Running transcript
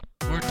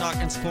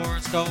talking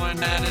sports,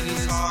 going at it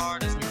as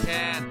hard as we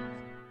can.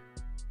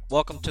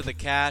 Welcome to the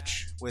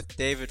Katch with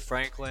David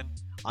Franklin.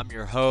 I'm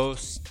your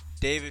host,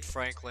 David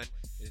Franklin.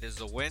 It is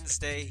a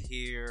Wednesday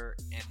here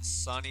in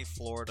sunny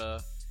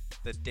Florida.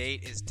 The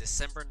date is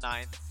December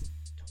 9th,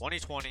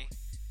 2020.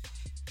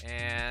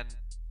 And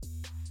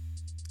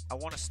I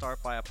want to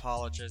start by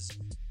apologizing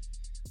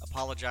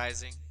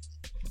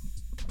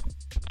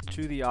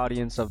to the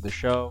audience of the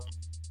show.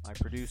 My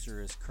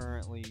producer is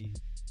currently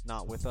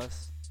not with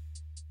us.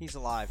 He's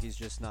alive, he's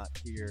just not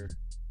here.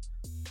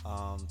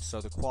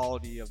 So the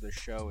quality of the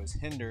show is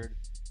hindered,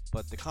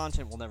 but the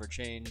content will never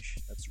change.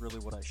 That's really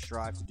what I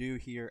strive to do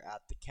here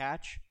at the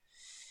Katch,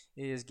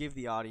 is give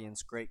the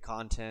audience great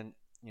content,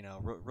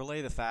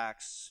 relay the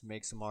facts,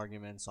 make some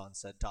arguments on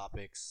said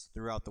topics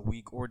throughout the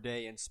week or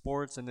day in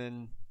sports, and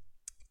then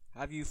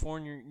have you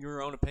form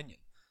your own opinion.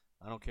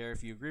 I don't care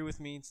if you agree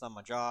with me, it's not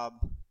my job.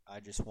 I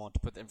just want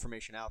to put the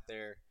information out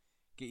there,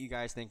 get you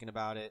guys thinking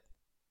about it.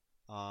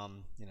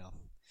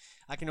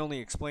 I can only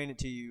explain it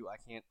to you. I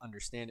can't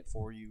understand it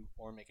for you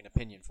or make an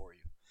opinion for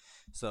you.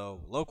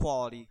 So, low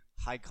quality,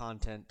 high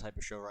content type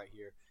of show right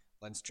here.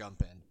 Let's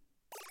jump in.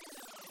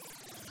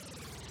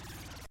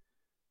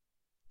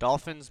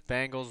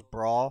 Dolphins-Bengals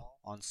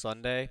brawl on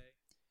Sunday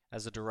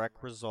as a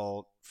direct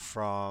result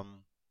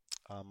from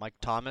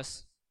Mike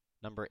Thomas,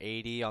 number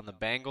 80 on the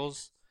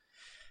Bengals.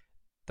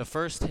 The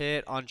first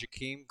hit on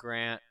Jakeem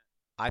Grant,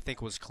 I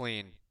think, was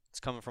clean.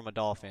 It's coming from a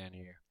Dolphin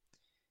here.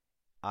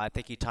 I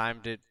think he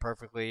timed it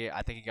perfectly.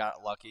 I think he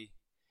got lucky.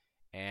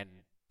 And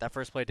that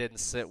first play didn't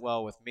sit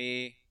well with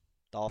me,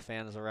 the all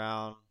fans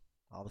around,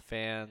 all the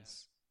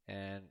fans,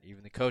 and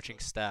even the coaching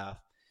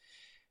staff.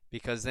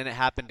 Because then it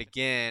happened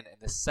again, and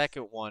the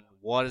second one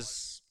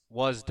was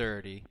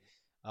dirty.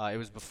 It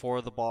was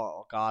before the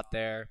ball got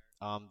there.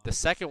 The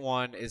second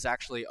one is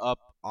actually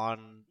up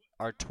on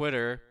our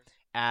Twitter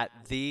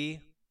at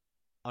 @the_Katch.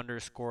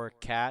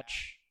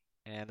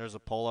 And there's a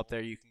poll up there.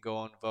 You can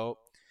go and vote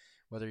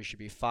whether he should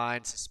be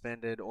fined,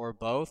 suspended, or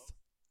both.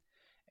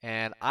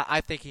 And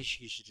I think he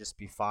should just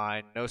be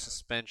fined. No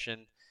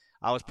suspension.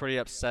 I was pretty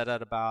upset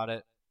about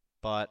it.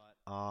 But,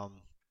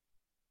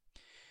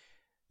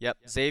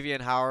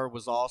 Xavier Howard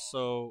was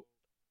also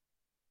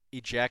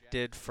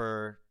ejected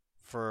for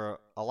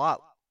a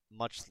lot,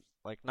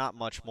 not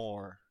much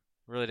more.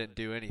 Really didn't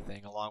do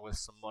anything, along with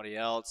somebody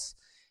else.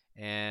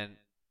 And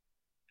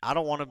I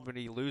don't want to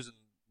be losing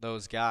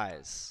those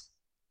guys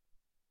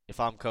if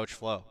I'm Coach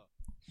Flo.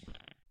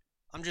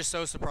 I'm just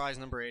so surprised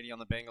number 80 on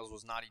the Bengals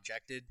was not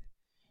ejected.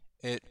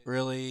 It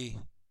really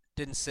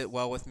didn't sit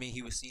well with me.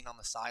 He was seen on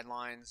the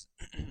sidelines,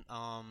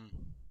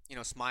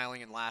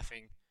 smiling and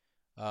laughing.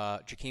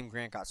 Jakeem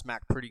Grant got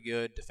smacked pretty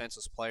good.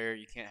 Defenseless player.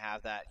 You can't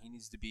have that. He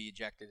needs to be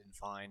ejected and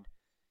fined.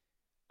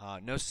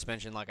 No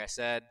suspension, like I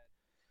said.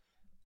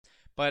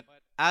 But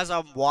as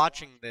I'm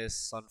watching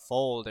this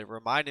unfold, it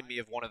reminded me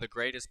of one of the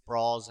greatest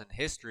brawls in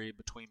history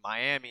between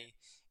Miami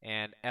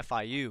and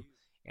FIU,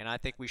 and I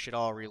think we should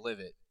all relive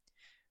it.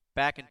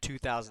 Back in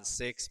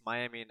 2006,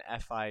 Miami and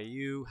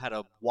FIU had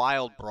a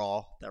wild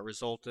brawl that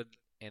resulted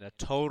in a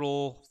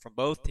total, from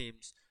both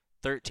teams,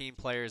 13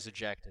 players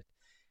ejected.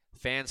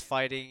 Fans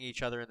fighting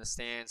each other in the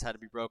stands had to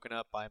be broken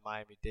up by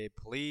Miami-Dade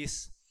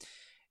police.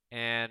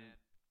 And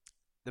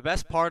the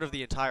best part of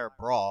the entire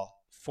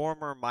brawl,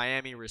 former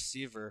Miami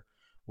receiver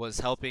was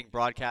helping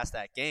broadcast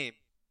that game,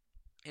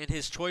 and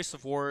his choice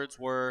of words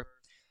were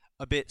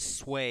a bit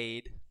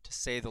swayed, to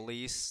say the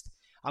least.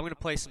 I'm going to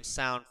play some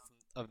sound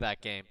of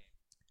that game.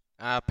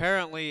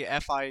 Apparently,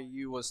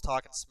 FIU was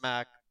talking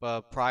smack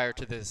prior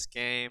to this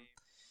game,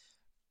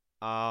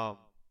 and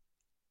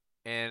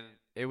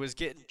it was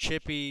getting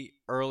chippy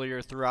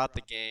earlier throughout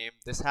the game.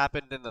 This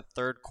happened in the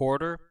third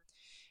quarter,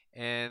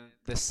 and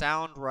the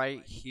sound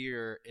right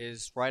here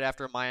is right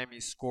after Miami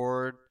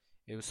scored.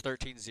 It was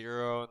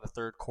 13-0 in the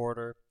third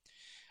quarter.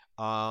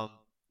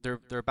 They're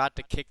about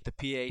to kick the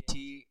PAT,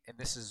 and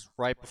this is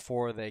right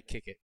before they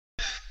kick it.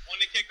 On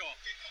the kickoff.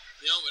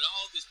 With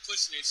all this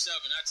pushing and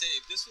shoving, I tell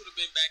you, if this would have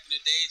been back in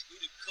the days, we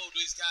would have told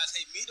these guys,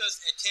 hey, meet us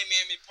at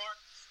Tamiami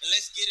Park, and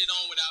let's get it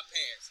on with our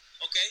pads.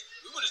 Okay?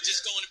 We would have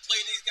just gone and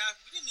played these guys.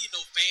 We didn't need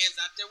no fans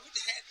out there. We'd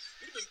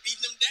have been beating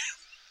them down.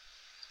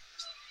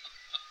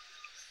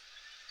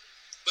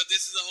 But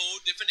this is a whole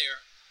different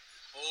era,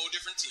 whole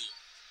different team.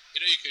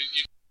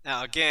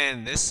 Now,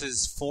 again, this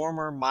is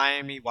former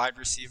Miami wide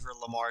receiver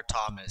Lamar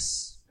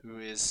Thomas, who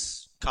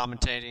is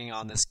commentating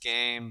on this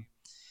game.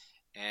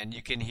 And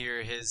you can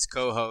hear his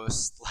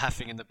co-host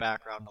laughing in the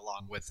background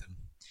along with him.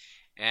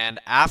 And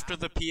after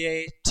the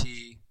PAT,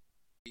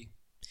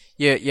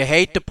 you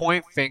hate to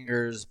point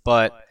fingers,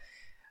 but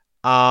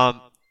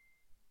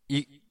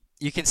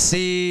you can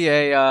see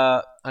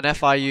an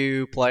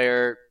FIU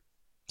player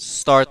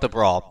start the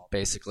brawl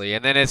basically,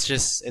 and then it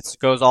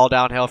goes all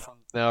downhill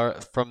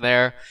from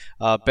there.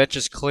 Bench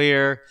is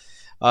clear.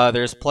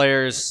 There's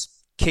players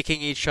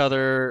kicking each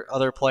other.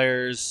 Other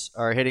players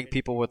are hitting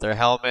people with their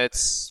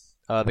helmets.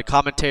 The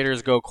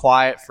commentators go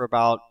quiet for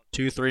about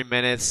 2-3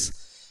 minutes.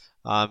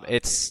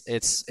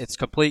 It's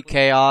complete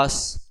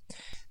chaos.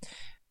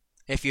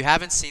 If you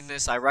haven't seen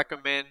this, I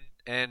recommend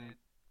and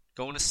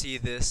going to see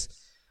this.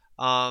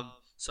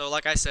 So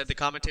like I said, the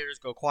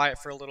commentators go quiet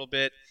for a little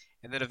bit,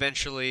 and then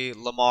eventually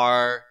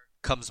Lamar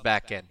comes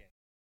back in.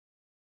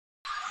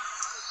 Now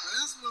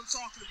that's what I'm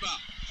talking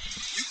about.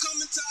 You come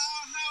into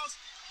our house,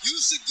 you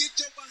should get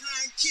your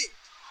behind kicked.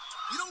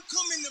 You don't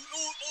come in the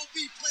OB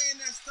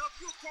playing that stuff.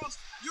 You across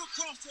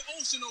the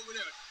ocean over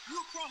there. You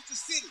across the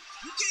city.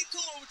 You can't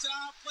come over to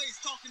our place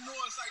talking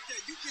noise like that.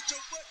 You get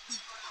your butt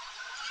beat.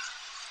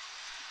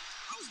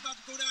 I was about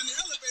to go down the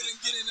elevator and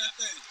get in that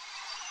thing.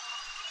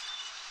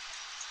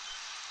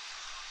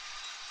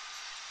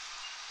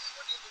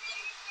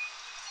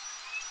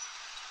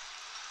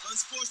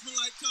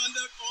 Unsportsmanlike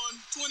conduct on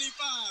 25,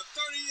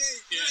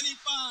 38,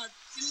 95,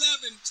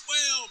 11,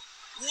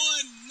 12, 1,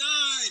 9.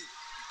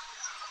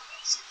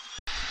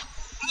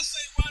 I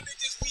say, why don't they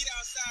just meet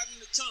outside in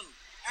the tunnel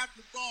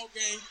after the ball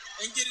game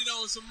and get it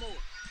on some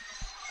more?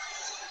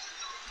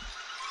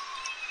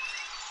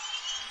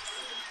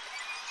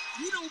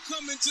 You don't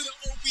come into the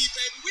OB,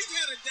 baby. We've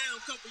had a down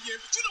couple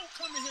years, but you don't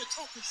come in here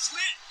talking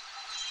smack.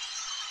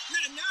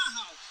 Not in our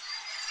house.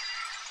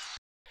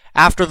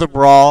 After the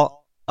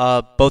brawl,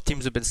 both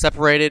teams have been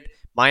separated.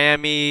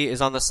 Miami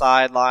is on the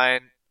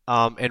sideline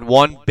in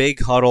one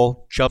big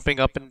huddle, jumping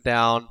up and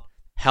down,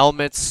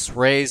 helmets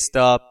raised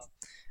up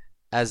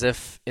as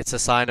if it's a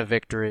sign of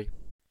victory.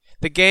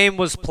 The game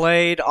was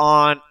played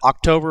on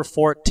October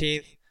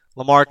 14th.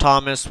 Lamar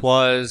Thomas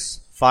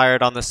was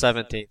fired on the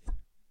 17th.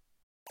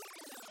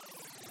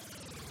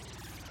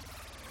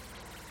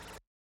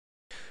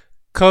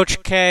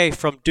 Coach K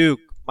from Duke,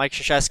 Mike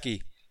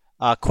Krzyzewski,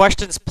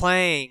 questions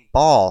playing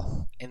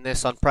ball in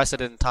this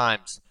unprecedented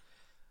times.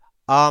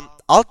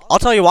 I'll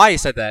tell you why he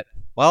said that.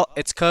 Well,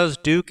 it's because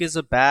Duke is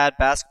a bad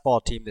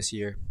basketball team this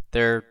year.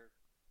 They're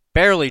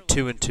barely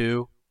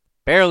 2-2,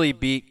 barely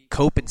beat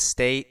Copen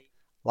State,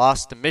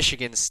 lost to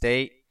Michigan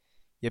State.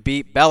 You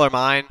beat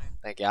Bellarmine,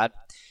 thank God,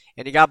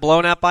 and you got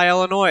blown out by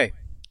Illinois.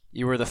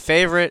 You were the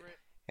favorite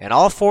in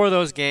all four of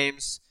those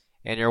games,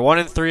 and you're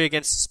 1-3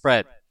 against the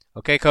spread.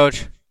 Okay,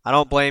 Coach, I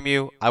don't blame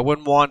you. I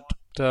wouldn't want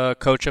to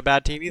coach a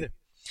bad team either.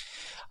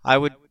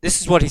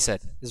 This is what he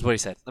said.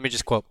 Let me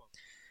just quote.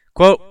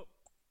 Quote,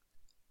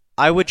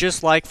 I would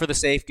just like for the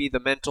safety, the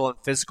mental and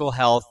physical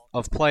health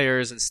of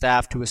players and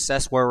staff to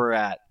assess where we're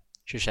at.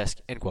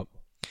 Krzyzewski, end quote.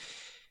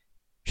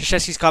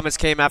 Krzyzewski's comments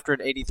came after an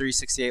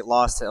 83-68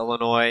 loss to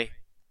Illinois.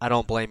 I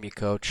don't blame you,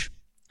 Coach.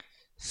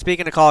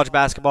 Speaking of college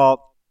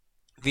basketball,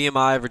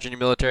 VMI, Virginia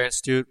Military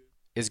Institute,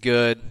 is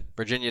good.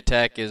 Virginia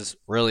Tech is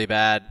really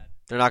bad.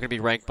 They're not going to be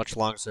ranked much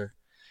longer.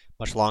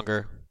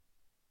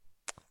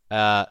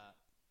 And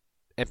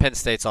Penn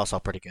State's also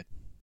pretty good.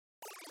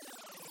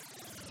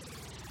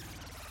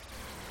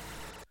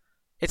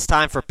 It's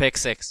time for Pick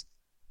 6.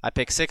 I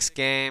pick 6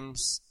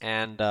 games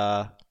and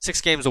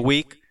 6 games a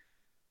week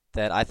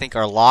that I think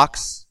are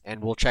locks,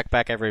 and we'll check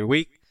back every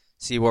week,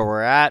 see where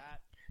we're at.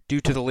 Due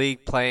to the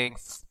league playing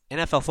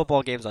NFL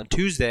football games on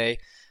Tuesday,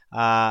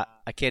 I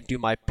can't do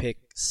my Pick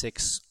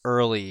 6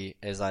 early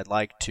as I'd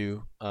like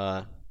to.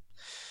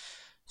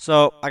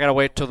 So I gotta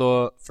wait for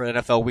the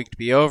NFL week to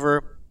be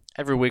over.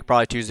 Every week,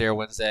 probably Tuesday or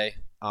Wednesday.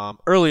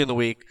 Early in the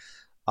week,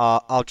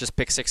 I'll just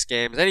pick 6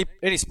 games,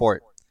 any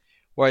sport,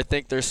 where I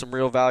think there's some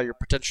real value or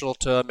potential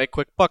to make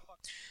quick buck.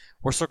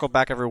 We'll circle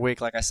back every week,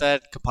 like I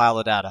said, compile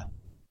the data.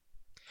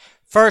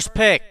 First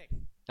pick.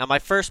 Now, my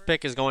first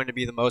pick is going to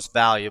be the most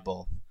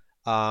valuable.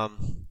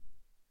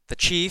 The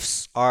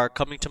Chiefs are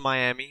coming to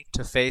Miami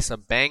to face a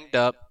banged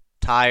up,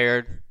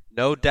 tired,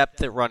 no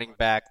depth at running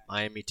back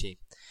Miami team.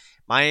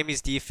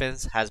 Miami's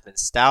defense has been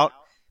stout.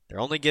 They're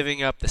only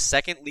giving up the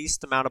second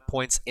least amount of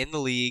points in the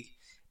league.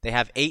 They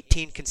have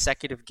 18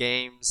 consecutive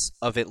games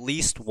of at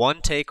least one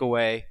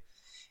takeaway,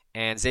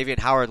 and Xavier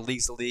Howard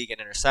leads the league in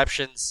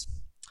interceptions.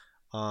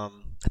 I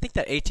think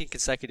that 18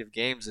 consecutive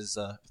games is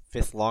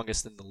 5th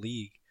longest in the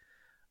league.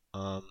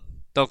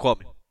 Don't quote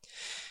me.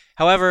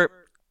 However,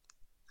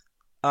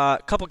 a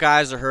couple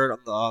guys are hurt on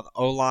the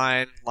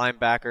O-line,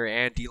 linebacker,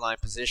 and D-line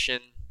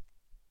position.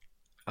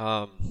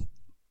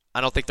 I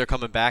don't think they're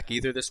coming back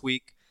either this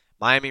week.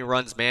 Miami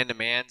runs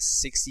man-to-man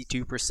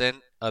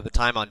 62% of the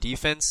time on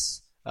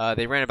defense.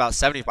 They ran about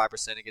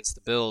 75% against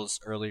the Bills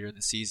earlier in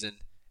the season,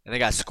 and they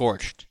got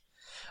scorched.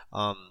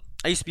 I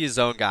used to be a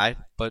zone guy,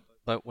 but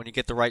when you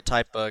get the right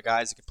type of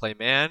guys that can play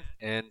man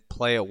and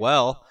play it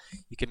well,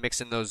 you can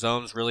mix in those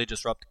zones, really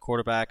disrupt the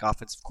quarterback,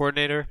 offensive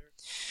coordinator.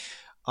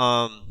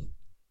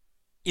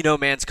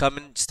 Man's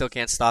coming, still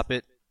can't stop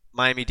it.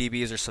 Miami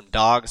DBs are some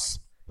dogs.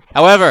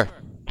 However,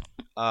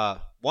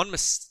 one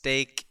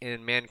mistake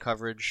in man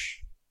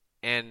coverage,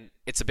 and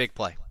it's a big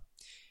play.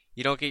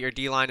 You don't get your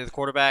D-line to the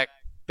quarterback,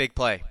 big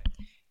play.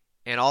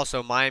 And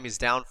also, Miami's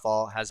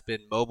downfall has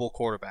been mobile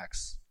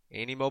quarterbacks.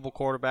 Any mobile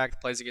quarterback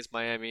that plays against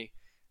Miami,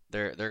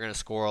 they're going to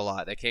score a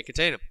lot. They can't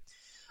contain him.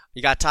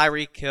 You got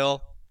Tyreek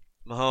Hill,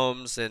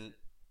 Mahomes, and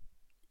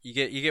you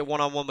get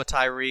one-on-one with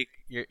Tyreek,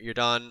 you're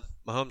done.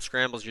 Mahomes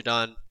scrambles, you're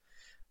done.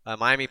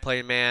 Miami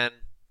playing man,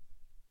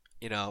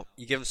 you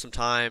give him some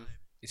time.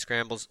 He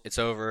scrambles. It's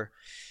over.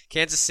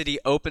 Kansas City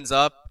opens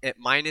up at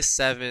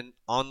 -7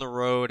 on the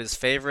road as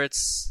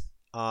favorites.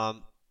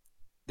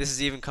 This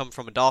has even come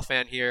from a Dolphin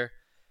fan here.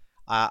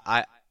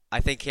 I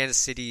think Kansas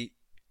City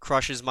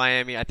crushes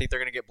Miami. I think they're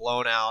going to get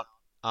blown out.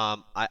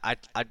 I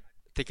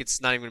think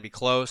it's not even going to be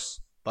close.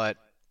 But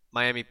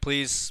Miami,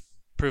 please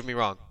prove me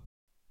wrong.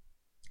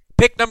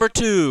 Pick number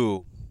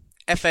 2,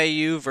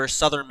 FAU versus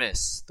Southern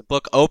Miss. The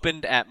book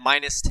opened at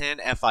 -10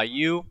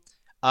 FIU.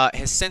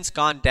 Has since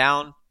gone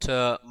down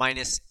to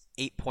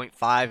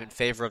 -8.5 in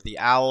favor of the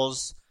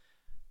Owls.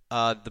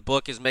 The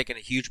book is making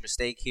a huge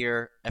mistake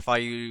here.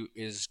 FIU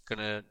is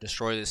gonna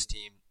destroy this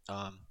team.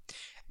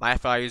 My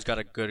FIU's got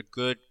a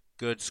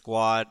good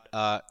squad.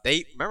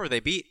 They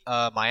beat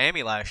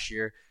Miami last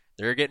year.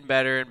 They're getting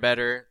better and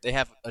better. They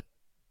have a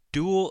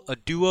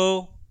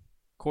duo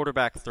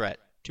quarterback threat.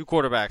 Two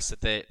quarterbacks that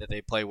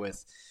they play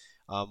with.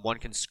 One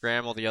can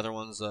scramble. The other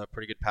one's a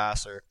pretty good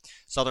passer.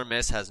 Southern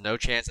Miss has no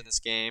chance in this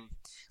game.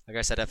 Like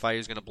I said, FIU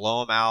is going to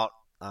blow them out.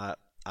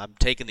 I'm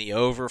taking the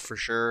over for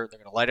sure. They're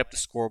going to light up the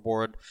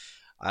scoreboard.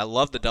 I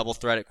love the double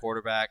threat at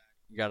quarterback.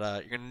 You're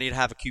going to need to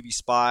have a QB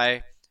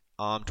spy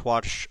to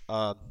watch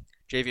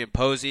Javian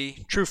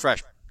Posey. True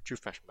freshman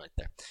right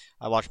there.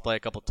 I watched play a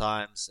couple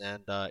times,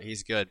 and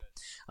he's good.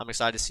 I'm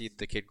excited to see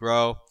the kid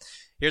grow.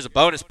 Here's a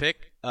bonus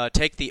pick.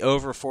 Take the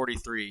over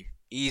 43.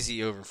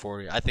 Easy over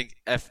 40. I think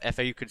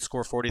FAU could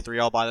score 43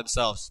 all by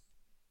themselves.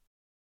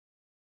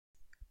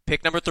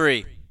 Pick number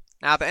 3.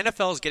 Now, the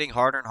NFL is getting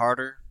harder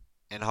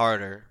and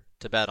harder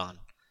to bet on.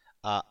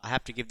 I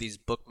have to give these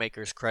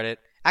bookmakers credit.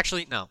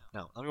 Actually, no.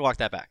 Let me walk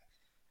that back.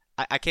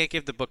 I can't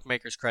give the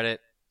bookmakers credit.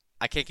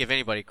 I can't give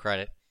anybody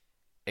credit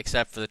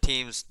except for the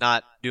teams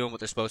not doing what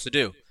they're supposed to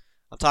do.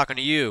 I'm talking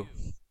to you,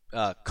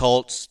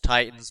 Colts,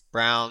 Titans,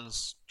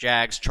 Browns,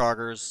 Jags,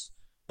 Chargers,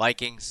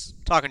 Vikings.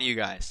 I'm talking to you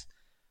guys.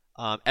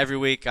 Every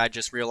week I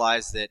just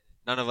realize that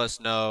none of us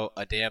know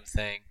a damn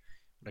thing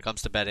when it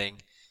comes to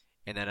betting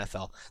in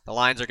NFL. The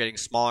lines are getting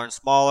smaller and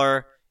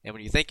smaller, and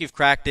when you think you've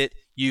cracked it,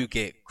 you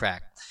get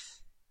cracked.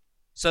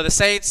 So the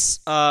Saints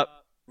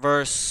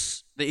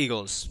versus the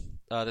Eagles.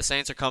 The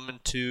Saints are coming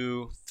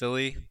to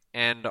Philly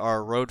and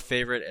are road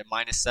favorite at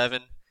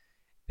 -7.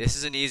 This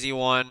is an easy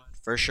one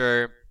for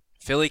sure.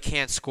 Philly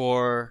can't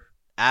score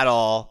at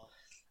all.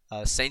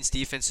 Saints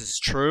defense is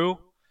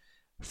true.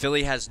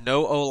 Philly has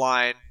no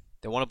O-line.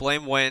 They want to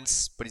blame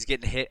Wentz, but he's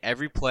getting hit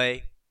every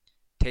play.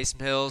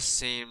 Taysom Hill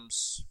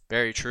seems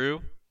very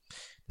true.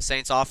 The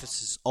Saints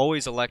offense is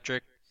always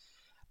electric.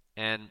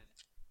 And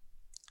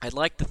I'd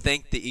like to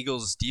think the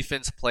Eagles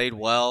defense played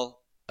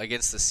well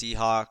against the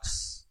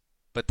Seahawks.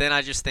 But then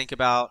I just think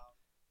about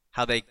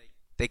how they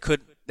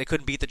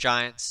couldn't beat the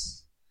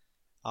Giants.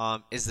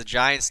 Is the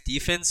Giants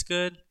defense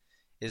good?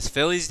 Is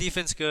Philly's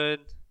defense good?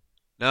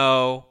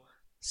 No.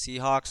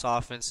 Seahawks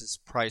offense is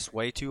priced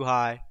way too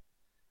high.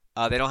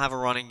 They don't have a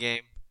running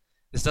game.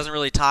 This doesn't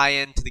really tie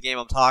into the game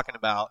I'm talking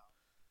about.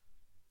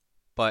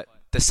 But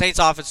the Saints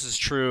offense is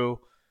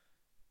true.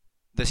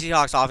 The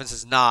Seahawks offense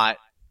is not.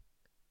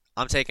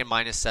 I'm taking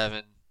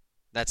 -7.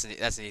 That's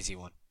an easy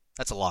one.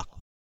 That's a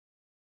lock.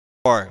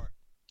 4.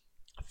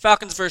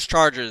 Falcons versus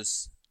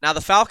Chargers. Now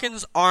the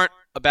Falcons aren't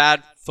a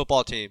bad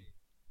football team.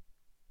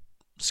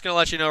 Just going to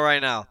let you know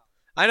right now.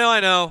 I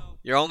know.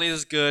 You're only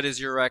as good as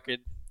your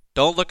record.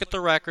 Don't look at the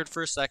record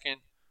for a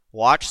second.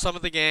 Watch some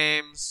of the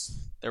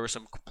games. There were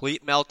some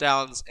complete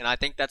meltdowns, and I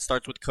think that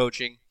starts with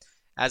coaching.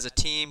 As a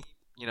team,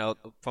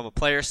 from a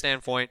player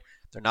standpoint,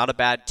 they're not a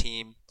bad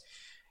team.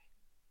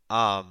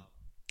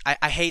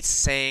 I hate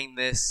saying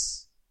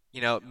this.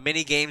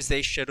 Many games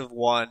they should have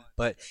won,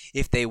 but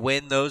if they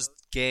win those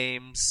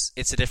games,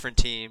 it's a different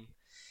team,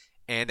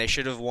 and they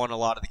should have won a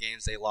lot of the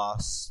games they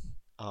lost.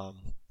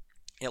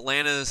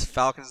 Atlanta's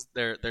Falcons,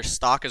 their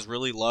stock is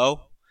really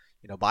low.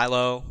 Buy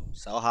low,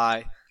 sell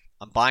high.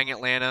 I'm buying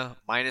Atlanta,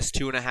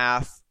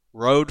 -2.5.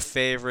 Road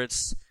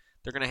favorites.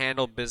 They're going to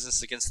handle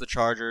business against the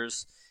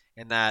Chargers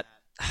and that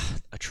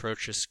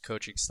atrocious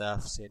coaching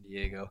staff, San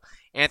Diego.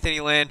 Anthony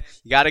Lynn,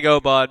 you got to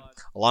go, bud.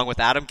 Along with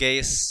Adam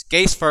Gase.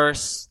 Gase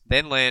first,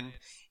 then Lynn.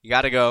 You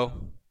got to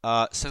go.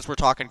 Since we're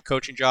talking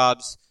coaching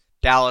jobs,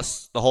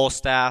 Dallas, the whole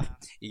staff,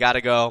 you got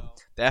to go.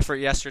 The effort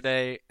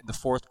yesterday in the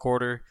fourth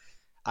quarter,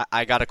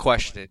 I got to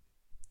question it.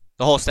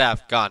 The whole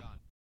staff, gone.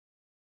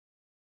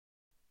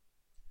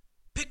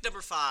 Pick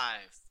number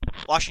 5.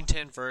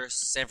 Washington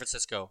versus San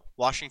Francisco.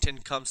 Washington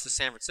comes to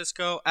San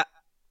Francisco.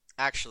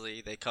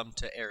 Actually, they come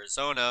to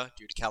Arizona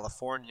due to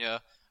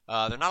California.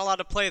 They're not allowed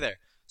to play there.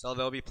 So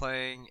they'll be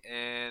playing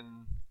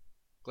in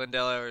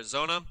Glendale,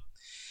 Arizona.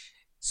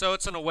 So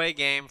it's an away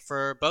game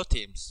for both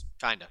teams,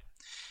 kind of.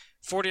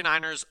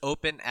 49ers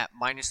open at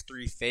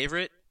 -3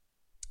 favorite.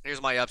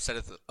 Here's my upset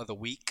of the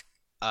week.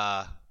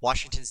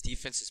 Washington's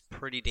defense is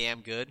pretty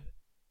damn good.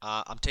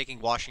 I'm taking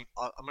Washington.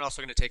 I'm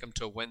also going to take them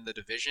to win the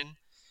division.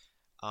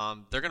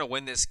 They're going to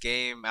win this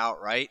game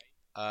outright.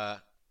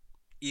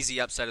 Easy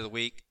upset of the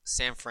week.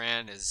 San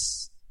Fran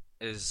is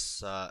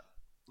they're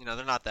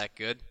not that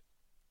good.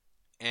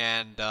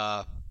 And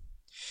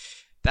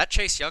that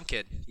Chase Young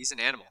kid, he's an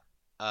animal.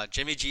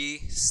 Jimmy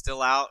G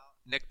still out.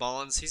 Nick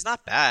Mullins, he's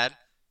not bad.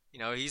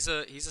 He's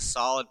a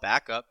solid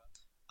backup.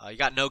 You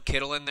got no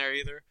Kittle in there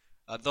either.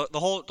 The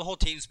whole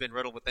team's been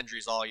riddled with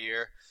injuries all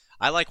year.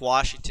 I like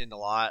Washington a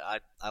lot.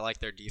 I like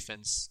their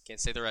defense. Can't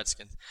say the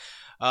Redskins.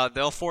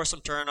 They'll force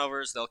some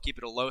turnovers. They'll keep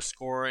it a low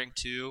scoring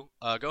too.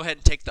 Go ahead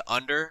and take the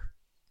under.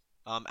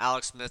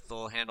 Alex Smith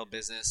will handle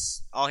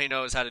business. All he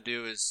knows how to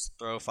do is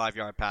throw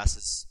 5-yard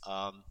passes.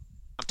 I'm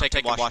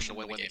taking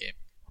Washington to win the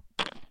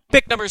game.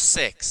 Pick number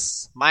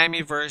 6,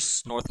 Miami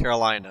versus North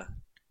Carolina.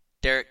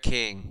 Derek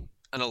King,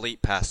 an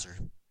elite passer.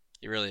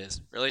 He really is.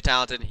 Really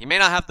talented. He may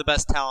not have the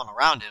best talent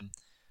around him,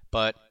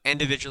 but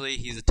individually,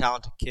 he's a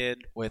talented kid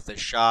with a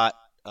shot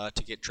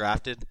to get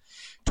drafted.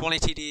 20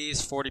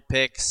 TDs, 40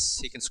 picks.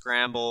 He can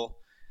scramble.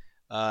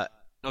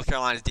 North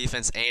Carolina's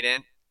defense ain't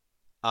in.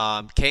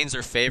 Canes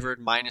are favored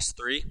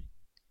 -3.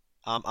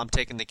 I'm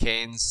taking the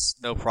Canes,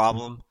 no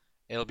problem.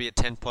 It'll be a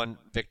 10-point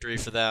victory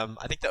for them.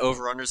 I think the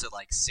over/under's at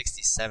like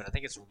 67. I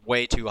think it's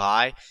way too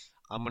high.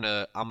 I'm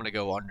gonna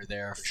go under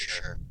there for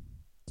sure.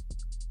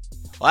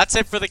 Well, that's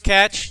it for the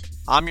Catch.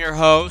 I'm your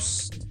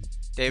host,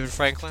 David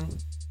Franklin.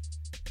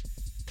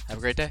 Have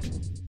a great day.